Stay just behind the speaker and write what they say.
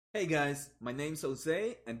Hey guys, my name's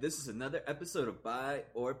Jose, and this is another episode of Buy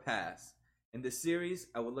or Pass. In this series,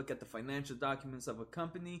 I will look at the financial documents of a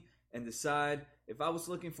company and decide if I was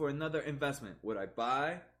looking for another investment, would I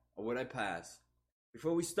buy or would I pass?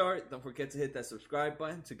 Before we start, don't forget to hit that subscribe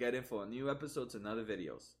button to get info on new episodes and other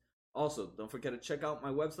videos. Also, don't forget to check out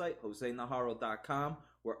my website, josenaharo.com,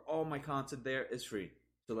 where all my content there is free.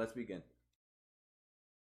 So let's begin.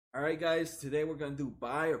 Alright guys, today we're going to do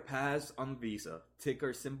buy or pass on Visa,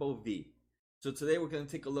 ticker symbol V. So today we're going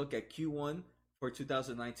to take a look at Q1 for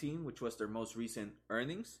 2019, which was their most recent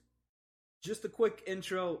earnings. Just a quick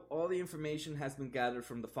intro, all the information has been gathered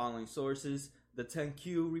from the following sources: the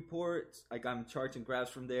 10Q report, I got charts and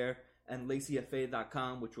graphs from there, and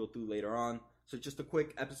lacyfa.com, which we'll do later on. So just a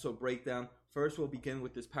quick episode breakdown. First we'll begin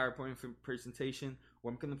with this PowerPoint presentation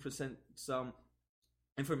where I'm going to present some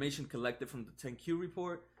information collected from the 10Q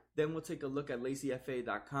report. Then we'll take a look at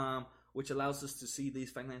lacyfa.com, which allows us to see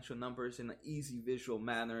these financial numbers in an easy visual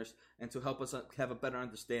manners and to help us have a better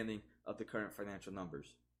understanding of the current financial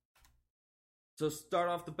numbers. So start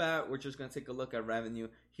off the bat, we're just going to take a look at revenue.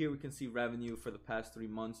 Here we can see revenue for the past 3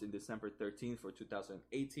 months in December 13th for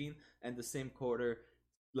 2018 and the same quarter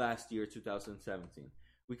last year, 2017.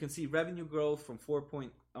 We can see revenue growth from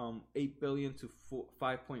 4.8 billion to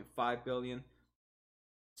 5.5 billion.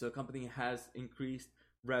 So the company has increased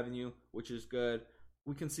revenue, which is good.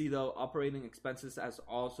 We can see though operating expenses has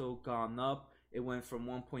also gone up. It went from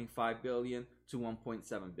 1.5 billion to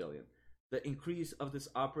 1.7 billion. The increase of this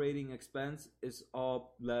operating expense is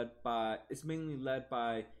mainly led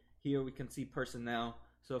by, here we can see personnel.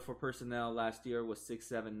 So for personnel last year was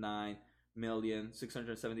 679 million,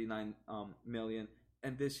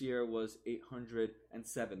 and this year was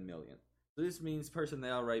 807 million. So this means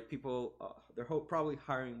personnel, right? People, they're probably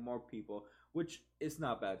hiring more people, which is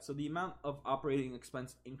not bad. So the amount of operating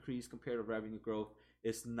expense increase compared to revenue growth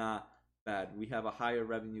is not bad. We have a higher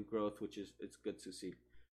revenue growth, which is it's good to see.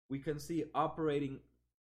 We can see operating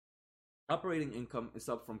income is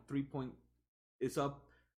up from it's up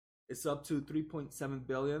to 3.7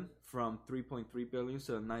 billion from 3.3 billion.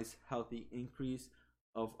 So a nice healthy increase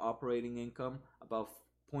of operating income, about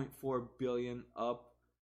 0.4 billion up.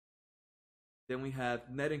 Then we have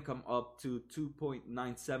net income up to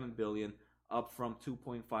 2.97 billion, up from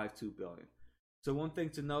 2.52 billion. So one thing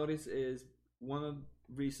to notice is one of the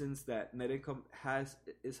reasons that net income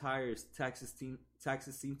is higher is taxes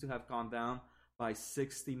seem to have gone down by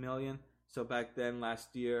 60 million. So back then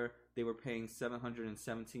last year they were paying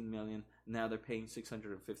 717 million. Now they're paying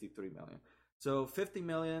 653 million. So 50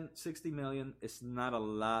 million, 60 million is not a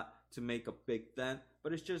lot to make a big dent,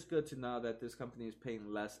 but it's just good to know that this company is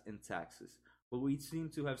paying less in taxes. But we seem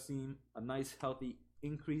to have seen a nice healthy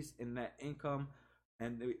increase in net income,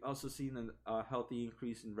 and we also seen a healthy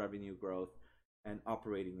increase in revenue growth and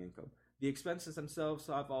operating income. The expenses themselves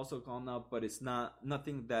have also gone up, but it's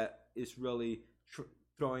nothing that is really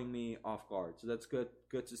throwing me off guard. So that's good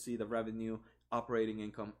to see the revenue, operating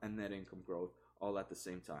income, and net income growth all at the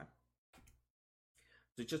same time.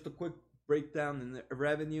 So just a quick breakdown in the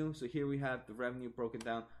revenue. So here we have the revenue broken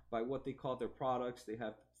down by what they call their products. They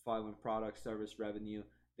have following: product service revenue,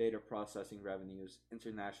 data processing revenues,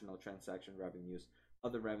 international transaction revenues,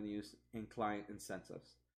 other revenues, and client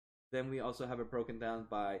incentives. Then we also have it broken down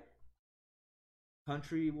by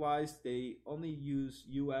country wise. They only use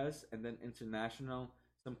US and then international.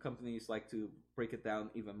 Some companies like to break it down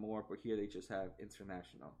even more, but here they just have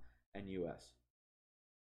international and US.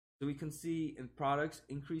 So we can see in products,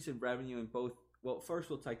 increase in revenue in both. Well, first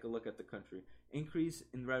we'll take a look at the country. Increase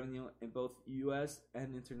in revenue in both US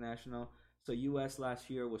and international. So US last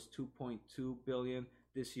year was 2.2 billion.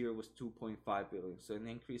 This year was 2.5 billion. So an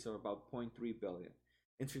increase of about 0.3 billion.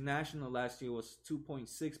 International last year was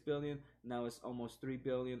 2.6 billion. Now it's almost 3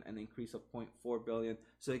 billion, an increase of 0.4 billion.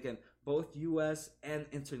 So again, both US and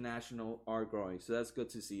international are growing. So that's good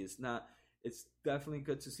to see. It's definitely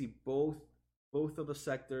good to see both of the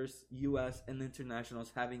sectors, US and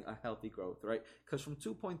internationals, having a healthy growth, right? Because from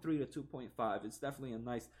 2.3 to 2.5, it's definitely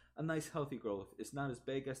a nice healthy growth. It's not as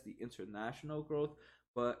big as the international growth,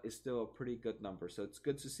 but it's still a pretty good number. So it's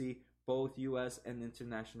good to see both US and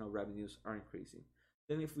international revenues are increasing.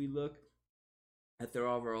 Then if we look at their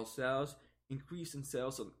overall sales, increase in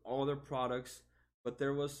sales on all their products, but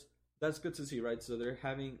that's good to see, right? So they're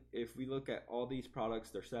having, if we look at all these products,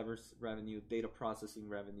 their service revenue, data processing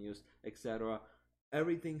revenues, etc.,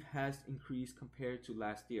 everything has increased compared to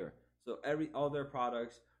last year. So all their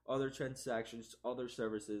products, all their transactions, all their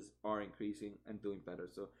services are increasing and doing better.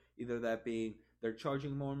 So either that being they're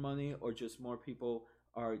charging more money or just more people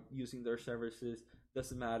are using their services,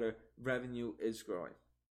 doesn't matter, revenue is growing.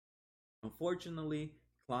 Unfortunately,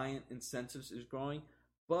 client incentives is growing,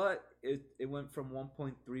 but it went from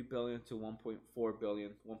 1.3 billion to 1.4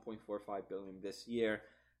 billion, 1.45 billion this year.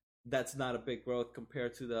 That's not a big growth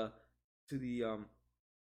compared to the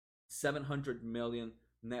 700 million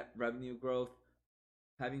net revenue growth.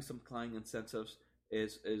 Having some client incentives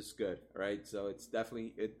is good, right? So it's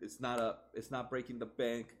definitely it's not breaking the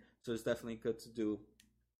bank, so it's definitely good to do.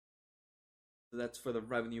 So that's for the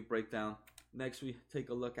revenue breakdown. Next, we take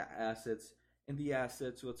a look at assets. In the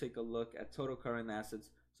assets, we'll take a look at total current assets.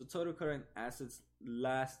 So total current assets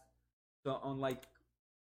so unlike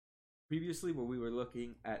previously where we were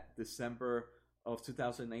looking at December of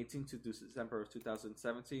 2018 to December of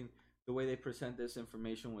 2017, the way they present this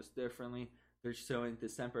information was differently. They're showing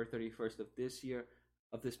December 31st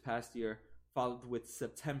of this past year, followed with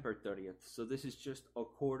September 30th. So this is just a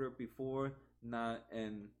quarter before, not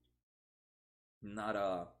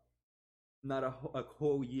a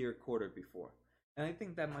whole year quarter before. And I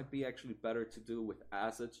think that might be actually better to do with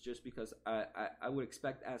assets, just because I would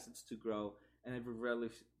expect assets to grow, and I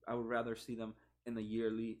would rather see them in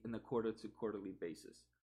a quarter to quarterly basis.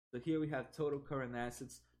 So here we have total current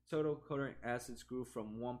assets. Total current assets grew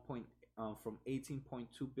from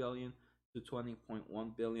 18.2 billion to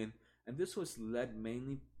 20.1 billion, and this was led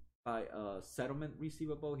mainly by a settlement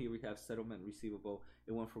receivable. Here we have settlement receivable.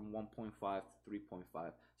 It went from 1.5 to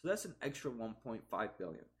 3.5. So that's an extra 1.5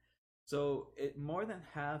 billion. So more than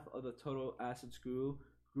half of the total assets grew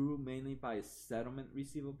mainly by settlement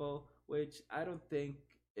receivable, which I don't think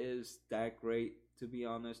is that great, to be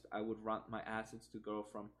honest. I would want my assets to grow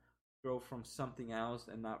from something else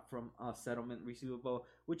and not from a settlement receivable,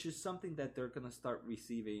 which is something that they're going to start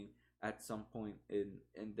receiving at some point in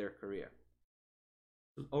their career.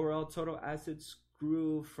 Overall total assets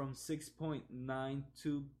grew from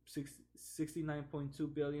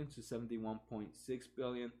 69.2 billion to 71.6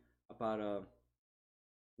 billion, about a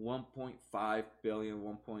 1.5 billion,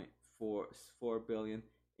 1.4 billion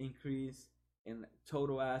increase in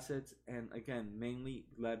total assets, and again mainly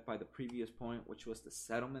led by the previous point, which was the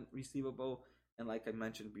settlement receivable. And like I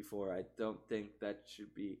mentioned before, I don't think that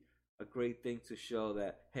should be a great thing to show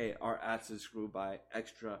that, hey, our assets grew by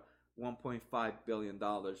extra $1.5 billion,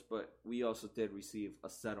 but we also did receive a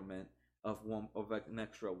settlement of an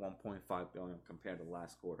extra 1.5 billion compared to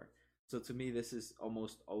last quarter. So to me, this is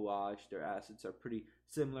almost a wash. Their assets are pretty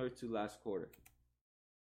similar to last quarter.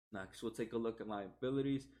 Next, we'll take a look at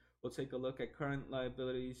liabilities. We'll take a look at current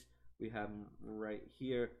liabilities. We have them right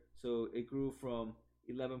here. So it grew from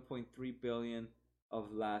 11.3 billion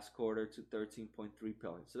of last quarter to 13.3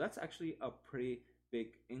 billion. So that's actually a pretty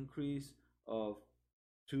big increase of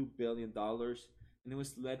 $2 billion. And it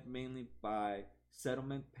was led mainly by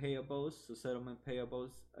settlement payables. So settlement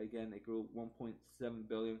payables, again, it grew 1.7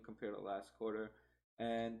 billion compared to last quarter.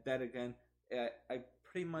 And that, again, I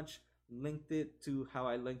pretty much linked it to how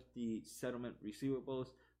I linked the settlement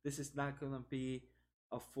receivables. This is not going to be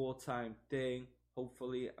a full-time thing.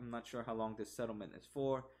 Hopefully, I'm not sure how long this settlement is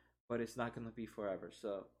for, but it's not going to be forever.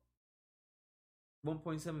 So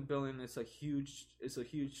 1.7 billion is a huge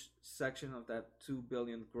section of that 2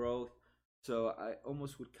 billion growth. So I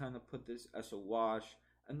almost would kind of put this as a wash.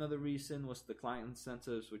 Another reason was the client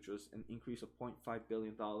incentives, which was an increase of $0.5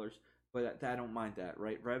 billion. But I don't mind that,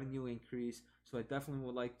 right? Revenue increase. So I definitely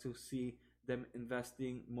would like to see them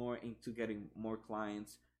investing more into getting more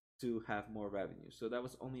clients to have more revenue. So that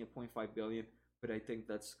was only a 0.5 billion, but I think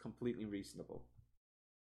that's completely reasonable.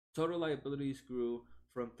 Total liabilities grew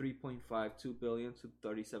from 3.52 billion to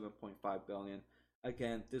 37.5 billion.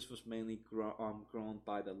 Again, this was mainly grown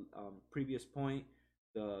by the previous point,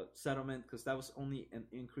 the settlement, because that was only an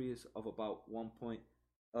increase of about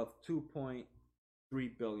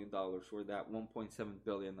 2.3 billion dollars, where that 1.7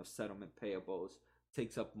 billion of settlement payables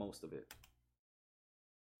takes up most of it.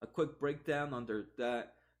 A quick breakdown under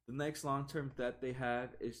that: the next long-term debt they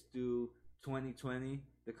have is due 2020.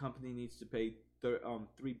 The company needs to pay 3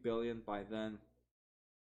 billion by then.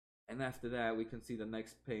 And after that, we can see the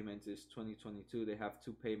next payment is 2022. They have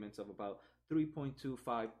two payments of about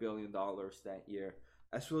 $3.25 billion that year.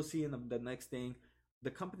 As we'll see in the next thing,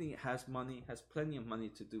 the company has plenty of money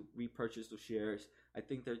to do repurchase of shares. I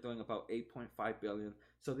think they're doing about 8.5 billion.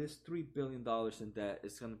 So this $3 billion in debt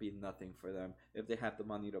is going to be nothing for them if they have the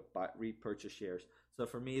money to repurchase shares. So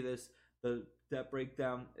for me, the debt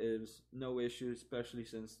breakdown is no issue, especially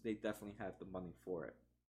since they definitely have the money for it.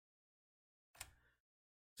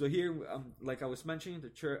 So here, like I was mentioning, the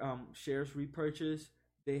shares repurchase,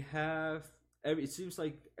 they have it seems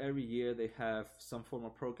like every year they have some form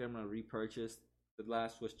of program of repurchase. The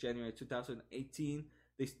last was January 2018.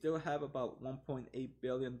 They still have about $1.8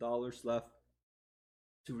 billion left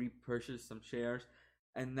to repurchase some shares.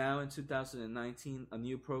 And now in 2019, a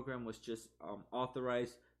new program was just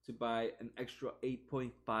authorized to buy an extra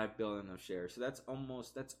 8.5 billion of shares. So that's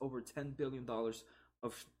over $10 billion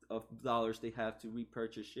of dollars they have to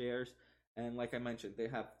repurchase shares. And like I mentioned, they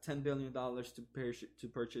have $10 billion to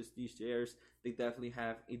purchase these shares. They definitely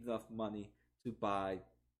have enough money to buy,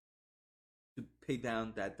 to pay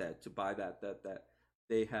down that debt, to buy that debt. That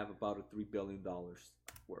they have about a $3 billion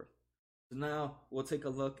worth. So now we'll take a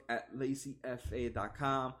look at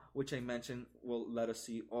LazyFA.com, which I mentioned will let us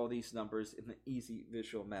see all these numbers in an easy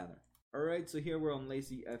visual manner. Alright, so here we're on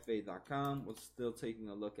LazyFA.com. We're still taking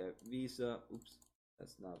a look at Visa. Oops,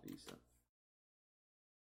 that's not Visa.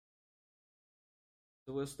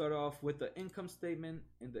 So we'll start off with the income statement.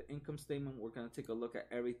 In the income statement, we're going to take a look at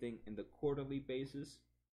everything in the quarterly basis.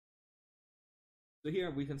 So here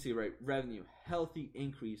we can see, right, revenue, healthy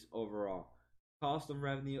increase overall. Cost of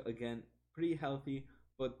revenue, again, pretty healthy,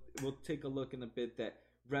 but we'll take a look in a bit that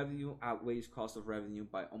revenue outweighs cost of revenue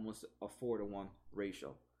by almost a 4-to-1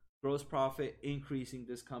 ratio. Gross profit increasing.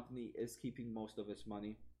 This company is keeping most of its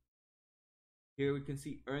money. Here we can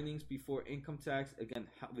see earnings before income tax. Again,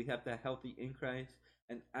 we have that healthy increase,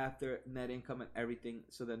 and after net income and everything,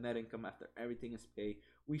 so the net income after everything is paid,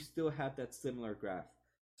 we still have that similar graph.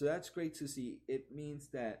 So that's great to see. It means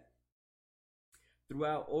that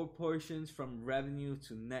throughout all portions, from revenue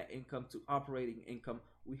to net income to operating income,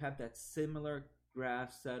 we have that similar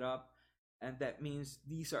graph set up. And that means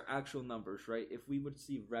these are actual numbers, right? If we would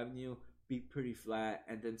see revenue be pretty flat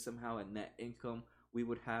and then somehow a net income, we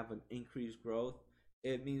would have an increased growth.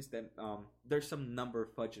 It means that there's some number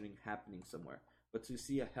fudging happening somewhere. But to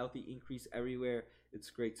see a healthy increase everywhere, it's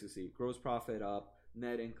great to see. Gross profit up,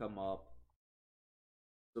 net income up.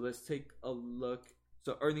 So let's take a look.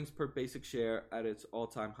 So earnings per basic share at its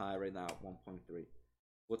all-time high right now at 1.3.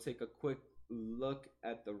 We'll take a quick look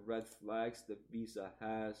at the red flags that Visa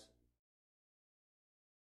has.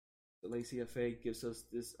 The LazyFA gives us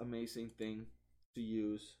this amazing thing to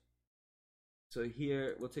use. So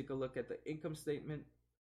here we'll take a look at the income statement.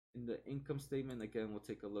 In the income statement, again, we'll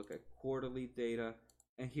take a look at quarterly data.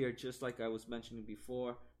 And here, just like I was mentioning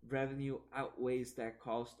before, revenue outweighs that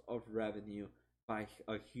cost of revenue by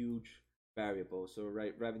a huge variable. So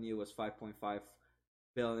right, revenue was 5.5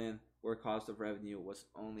 billion, where cost of revenue was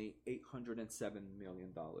only $807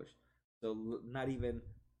 million. So not even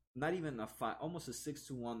a five, almost a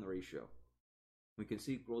 6-to-1 ratio. We can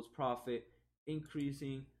see gross profit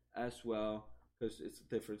increasing as well, because it's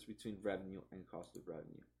the difference between revenue and cost of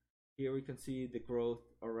revenue. Here we can see the growth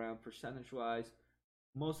around percentage wise.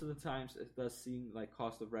 Most of the times it does seem like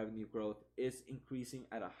cost of revenue growth is increasing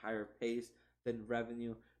at a higher pace than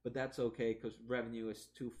revenue, but that's okay because revenue is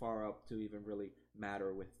too far up to even really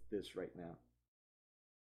matter with this right now.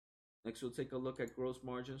 Next, we'll take a look at gross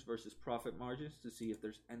margins versus profit margins to see if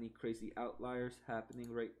there's any crazy outliers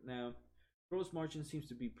happening right now. Gross margin seems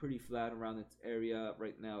to be pretty flat around its area.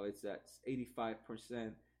 Right now it's at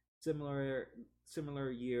 85%.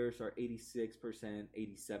 Similar years are 86%,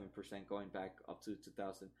 87% going back up to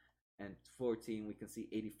 2014. We can see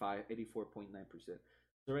 84.9%.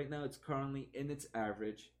 So right now it's currently in its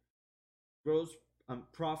average. Gross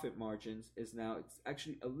profit margins is now, it's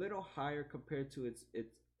actually a little higher compared to its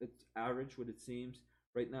average, what it seems.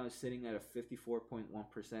 Right now it's sitting at a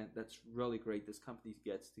 54.1%. That's really great. This company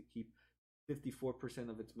gets to keep 54%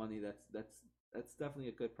 of its money. That's definitely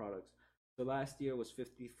a good product. So last year was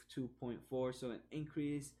 52.4, so an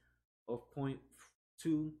increase of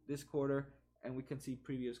 0.2 this quarter, and we can see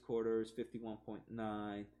previous quarters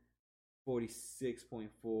 51.9,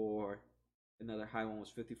 46.4, another high one was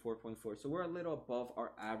 54.4. So we're a little above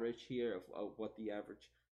our average here of what the average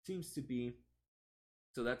seems to be.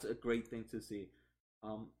 So that's a great thing to see.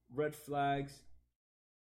 Red flags.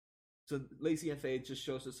 So LazyFA just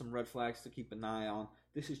shows us some red flags to keep an eye on.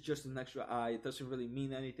 This is just an extra eye. It doesn't really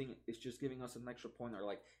mean anything. It's just giving us an extra pointer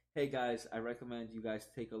like, hey guys, I recommend you guys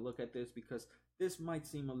take a look at this because this might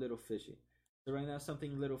seem a little fishy. So right now,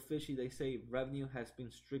 something a little fishy, they say revenue has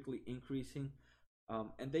been strictly increasing.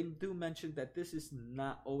 And they do mention that this is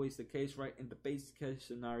not always the case, right? In the base case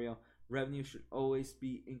scenario, revenue should always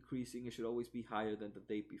be increasing. It should always be higher than the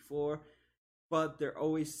day before. But there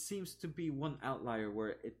always seems to be one outlier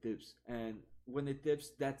where it dips. And when it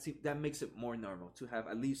dips, that makes it more normal to have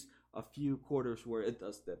at least a few quarters where it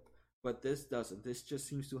does dip. But this doesn't. This just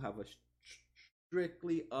seems to have a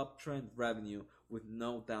strictly uptrend revenue with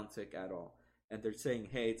no downtick at all. And they're saying,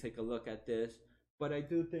 hey, take a look at this. But I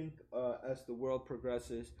do think as the world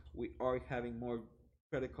progresses, we are having more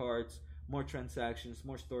credit cards, more transactions,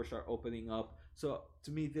 more stores are opening up. So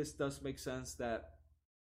to me, this does make sense that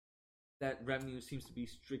that revenue seems to be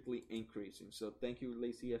strictly increasing. So thank you,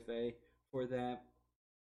 Lazy FA, for that.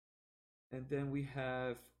 And then we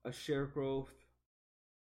have a share growth.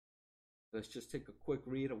 Let's just take a quick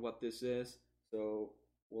read of what this is. So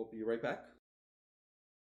we'll be right back.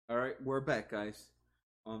 All right, we're back, guys.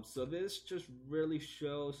 So this just really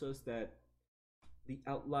shows us that the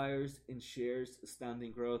outliers in shares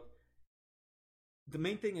astounding growth. The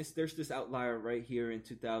main thing is there's this outlier right here in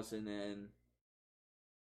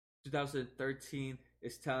 2013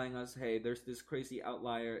 is telling us, hey, there's this crazy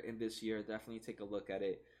outlier in this year. Definitely take a look at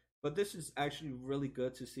it. But this is actually really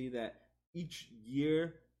good to see that each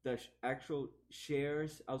year the actual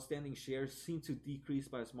shares, outstanding shares, seem to decrease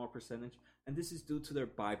by a small percentage, and this is due to their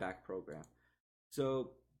buyback program.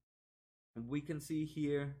 So we can see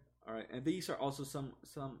here, all right, and these are also some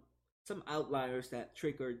outliers that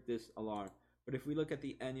triggered this alarm. But if we look at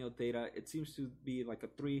the annual data, it seems to be like a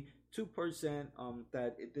 2%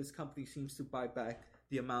 that this company seems to buy back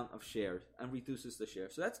the amount of shares and reduces the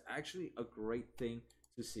shares. So that's actually a great thing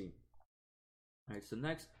to see. All right, so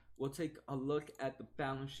next we'll take a look at the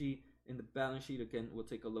balance sheet. In the balance sheet, again, we'll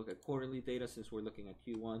take a look at quarterly data since we're looking at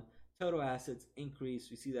Q1. Total assets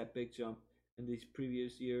increase. We see that big jump in these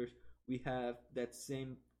previous years. We have that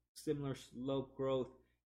similar slow growth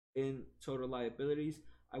in total liabilities.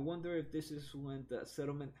 I wonder if this is when the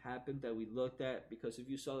settlement happened that we looked at, because if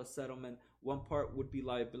you saw the settlement, one part would be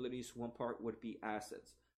liabilities, one part would be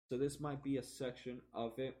assets. So this might be a section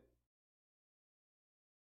of it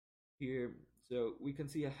here. So we can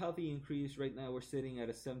see a healthy increase. Right now we're sitting at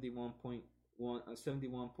a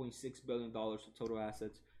 $71.6 billion of total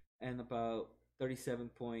assets and about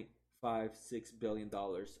 $37.56 billion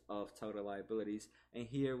of total liabilities. And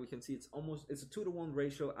here we can see it's a 2-to-1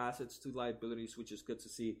 ratio, assets to liabilities, which is good to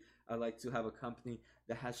see. I like to have a company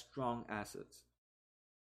that has strong assets.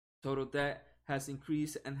 Total debt has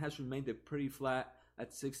increased and has remained pretty flat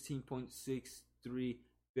at $16.63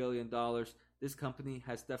 billion. This company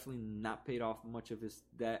has definitely not paid off much of its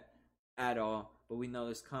debt at all, but we know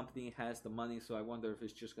this company has the money, so I wonder if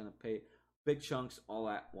it's just going to pay big chunks all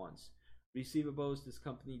at once. Receivables, this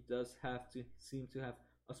company does seem to have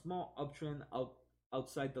a small uptrend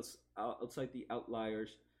outside the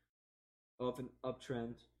outliers of an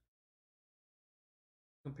uptrend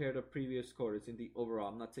compared to previous quarters in the overall.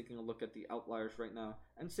 I'm not taking a look at the outliers right now,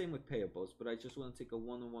 and same with payables, but I just want to take a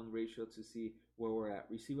 1-to-1 ratio to see where we're at.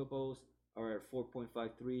 Receivables are at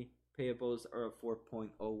 4.53, payables are at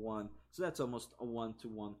 4.01, so that's almost a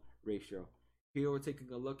 1-to-1 ratio. Here we're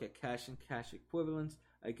taking a look at cash and cash equivalents.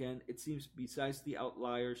 Again, it seems besides the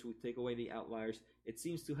outliers, we take away the outliers, it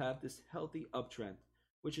seems to have this healthy uptrend,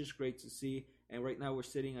 which is great to see. And right now we're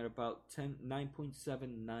sitting at about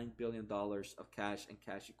 $9.79 billion of cash and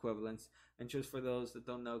cash equivalents. And just for those that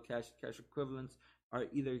don't know, cash and cash equivalents are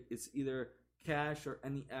either cash or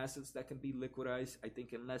any assets that can be liquidized, I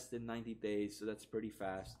think, in less than 90 days. So that's pretty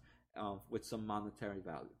fast with some monetary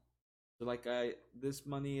value. So this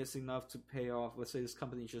money is enough to pay off. Let's say this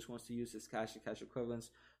company just wants to use its cash and cash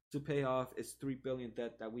equivalents to pay off its $3 billion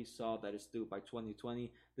debt that we saw that is due by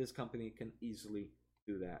 2020. This company can easily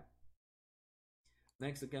do that.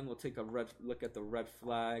 Next, again, we'll take a look at the red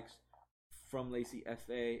flags from Lazy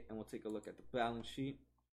FA, and we'll take a look at the balance sheet.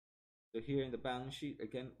 So here in the balance sheet,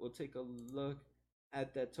 again, we'll take a look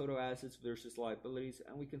at that total assets versus liabilities,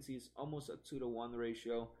 and we can see it's almost a 2-to-1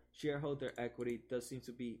 ratio. Shareholder equity does seem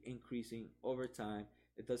to be increasing over time.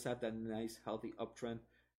 It does have that nice healthy uptrend,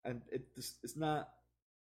 and it's not.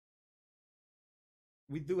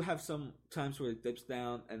 We do have some times where it dips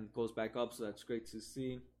down and goes back up, so that's great to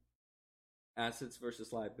see. Assets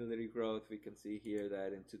versus liability growth, we can see here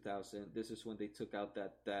that in 2000, this is when they took out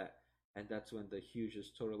that debt, and that's when the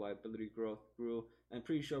hugest total liability growth grew. I'm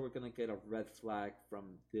pretty sure we're going to get a red flag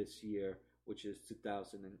from this year, which is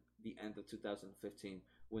 2000 and the end of 2015,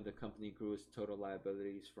 when the company grew its total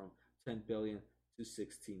liabilities from 10 billion to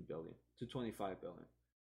 16 billion to 25 billion,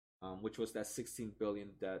 which was that 16 billion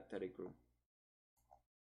that it grew.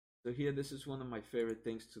 So here, this is one of my favorite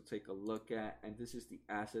things to take a look at, and this is the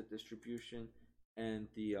asset distribution and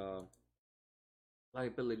the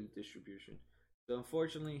liability distribution. So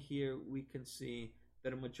unfortunately here we can see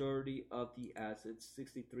that a majority of the assets,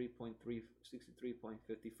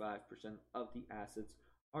 63.55% of the assets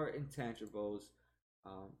are intangibles.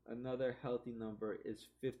 Another healthy number is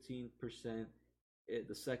 15%.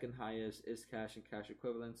 The second highest is cash and cash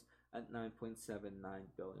equivalents at $9.79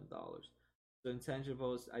 billion. So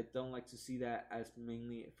intangibles, I don't like to see that as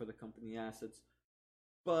mainly for the company assets,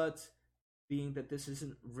 but being that this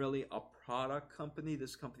isn't really a product company,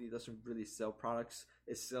 this company doesn't really sell products,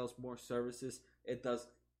 it sells more services, it does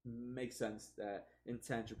makes sense that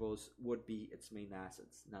intangibles would be its main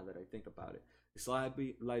assets. Now that I think about it, its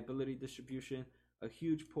liability distribution, a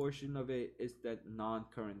huge portion of it is that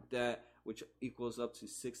non-current debt, which equals up to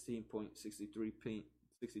 16.63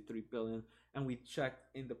 billion. And we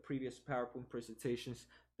checked in the previous PowerPoint presentations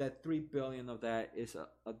that 3 billion of that is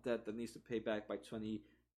a debt that needs to pay back by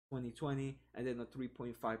 2020, and then a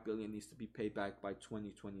 3.5 billion needs to be paid back by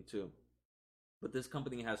 2022. But this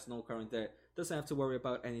company has no current debt, doesn't have to worry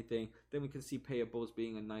about anything. Then we can see payables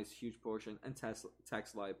being a nice huge portion, and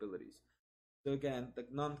tax liabilities. So again, the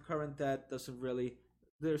non-current debt doesn't really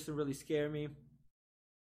scare me.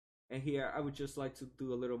 And here I would just like to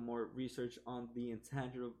do a little more research on the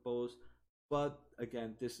intangibles, but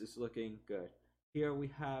again, this is looking good. Here we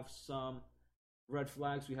have some red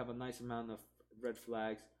flags. We have a nice amount of red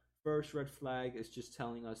flags. First red flag is just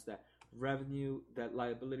telling us that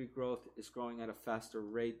liability growth is growing at a faster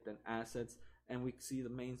rate than assets, and we see the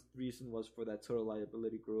main reason was for that total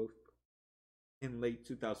liability growth in late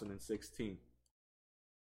 2016.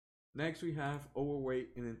 Next, we have overweight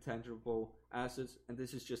in intangible assets, and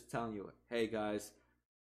this is just telling you, hey guys,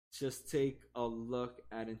 just take a look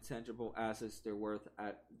at intangible assets. They're worth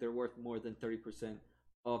more than 30%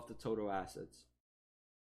 of the total assets.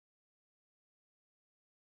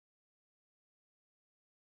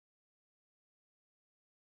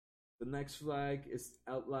 The next flag is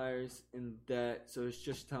outliers in debt. So it's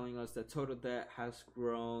just telling us that total debt has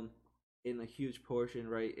grown in a huge portion,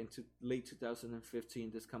 right? Into late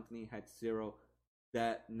 2015, this company had zero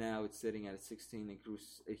debt. Now it's sitting at 16. It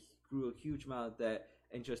grew a huge amount of debt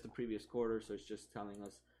in just the previous quarter. So it's just telling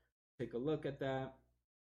us, take a look at that.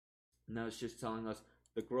 Now it's just telling us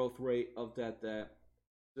the growth rate of that debt.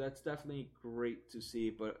 So that's definitely great to see,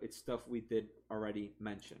 but it's stuff we did already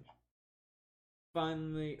mention.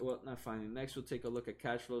 Next we'll take a look at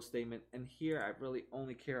cash flow statement, and here I really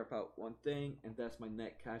only care about one thing, and that's my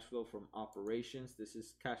net cash flow from operations. This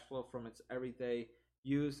is cash flow from its everyday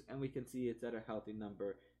use, and we can see it's at a healthy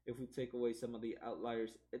number. If we take away some of the outliers,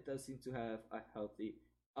 it does seem to have a healthy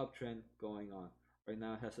uptrend going on. Right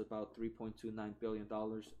now it has about $3.29 billion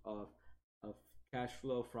of cash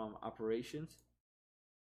flow from operations.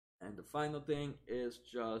 And the final thing is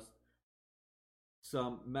just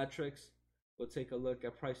some metrics. We'll take a look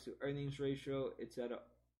at price to earnings ratio. It's at a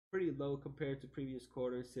pretty low compared to previous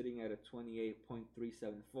quarters, sitting at a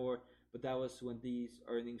 28.374. But that was when these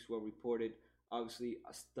earnings were reported. Obviously,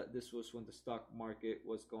 this was when the stock market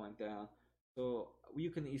was going down. So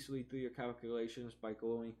you can easily do your calculations by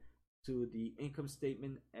going to the income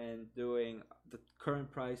statement and doing the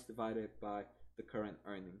current price divided by the current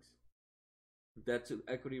earnings. Debt to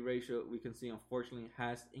equity ratio, we can see, unfortunately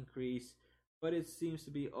has increased, but it seems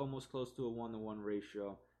to be almost close to a 1-to-1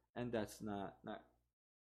 ratio, and that's not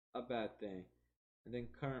a bad thing. And then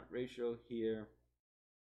current ratio here,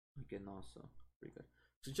 again, also pretty good.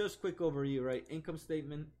 So just quick overview, right? Income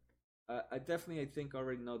statement. I think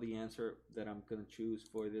already know the answer that I'm gonna choose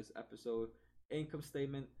for this episode. Income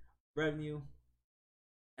statement, revenue,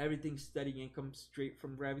 everything steady income straight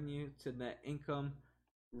from revenue to net income.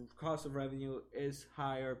 Cost of revenue is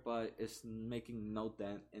higher, but it's making no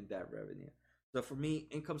dent in that revenue. So for me,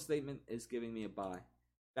 income statement is giving me a buy.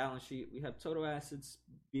 Balance sheet, we have total assets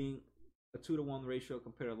being a 2-to-1 ratio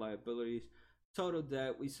compared to liabilities. Total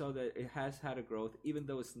debt, we saw that it has had a growth, even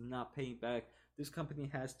though it's not paying back. This company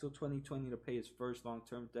has till 2020 to pay its first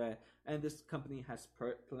long-term debt, and this company has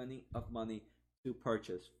plenty of money to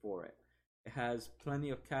purchase for it. It has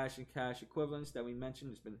plenty of cash and cash equivalents that we mentioned.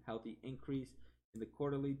 There's been a healthy increase in the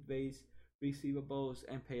quarterly base. Receivables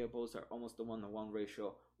and payables are almost a 1-to-1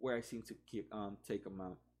 ratio, where I seem to take them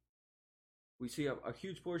out. We see a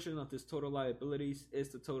huge portion of this total liabilities is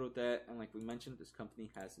the total debt, and like we mentioned, this company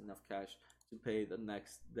has enough cash to pay the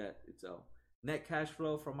next debt itself. Net cash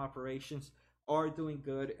flow from operations are doing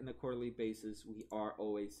good in a quarterly basis. We are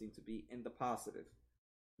always seem to be in the positive.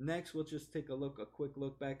 Next, we'll just take a quick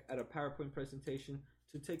look back at a PowerPoint presentation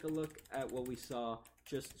to take a look at what we saw.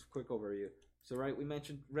 Just a quick overview. So, right, we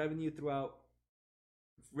mentioned revenue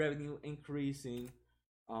increasing,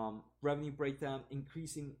 revenue breakdown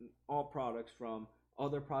increasing in all products. From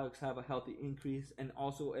other products have a healthy increase, and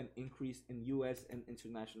also an increase in U.S. and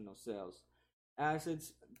international sales.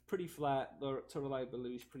 Assets pretty flat. The total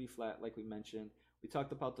liability is pretty flat, like we mentioned. We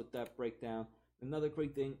talked about the debt breakdown. Another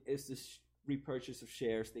great thing is this repurchase of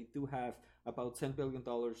shares. They do have about $10 billion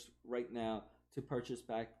right now to purchase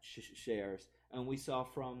back shares, and we saw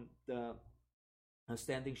from the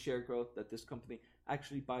standing share growth that this company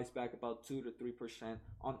actually buys back about 2 to 3%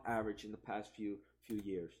 on average in the past few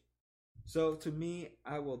years. So to me,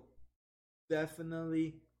 I will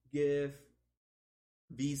definitely give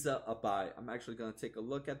Visa a buy. I'm actually gonna take a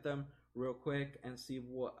look at them real quick and see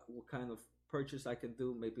what kind of purchase I can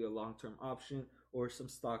do. Maybe a long term option or some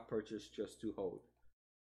stock purchase just to hold.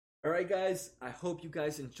 All right, guys. I hope you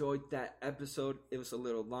guys enjoyed that episode. It was a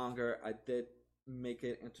little longer. I did make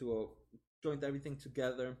it into a joined everything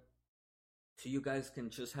together so you guys can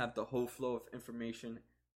just have the whole flow of information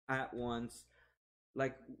at once.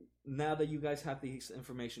 Like, now that you guys have this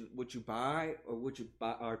information, would you buy or would you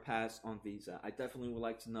buy or pass on Visa? I definitely would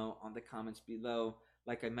like to know on the comments below.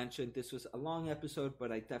 Like I mentioned, this was a long episode,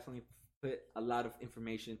 but I definitely put a lot of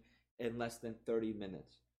information in less than 30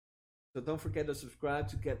 minutes. So don't forget to subscribe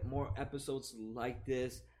to get more episodes like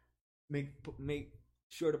this. Make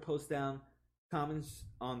sure to post down comments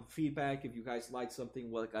on feedback if you guys like something.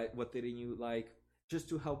 What didn't you like? Just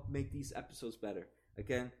to help make these episodes better.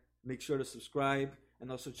 Again, make sure to subscribe and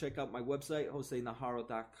also check out my website,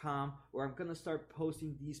 josenaharo.com, where I'm going to start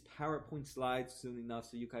posting these PowerPoint slides soon enough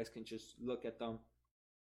so you guys can just look at them.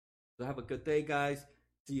 So have a good day, guys.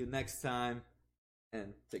 See you next time,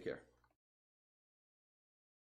 and take care.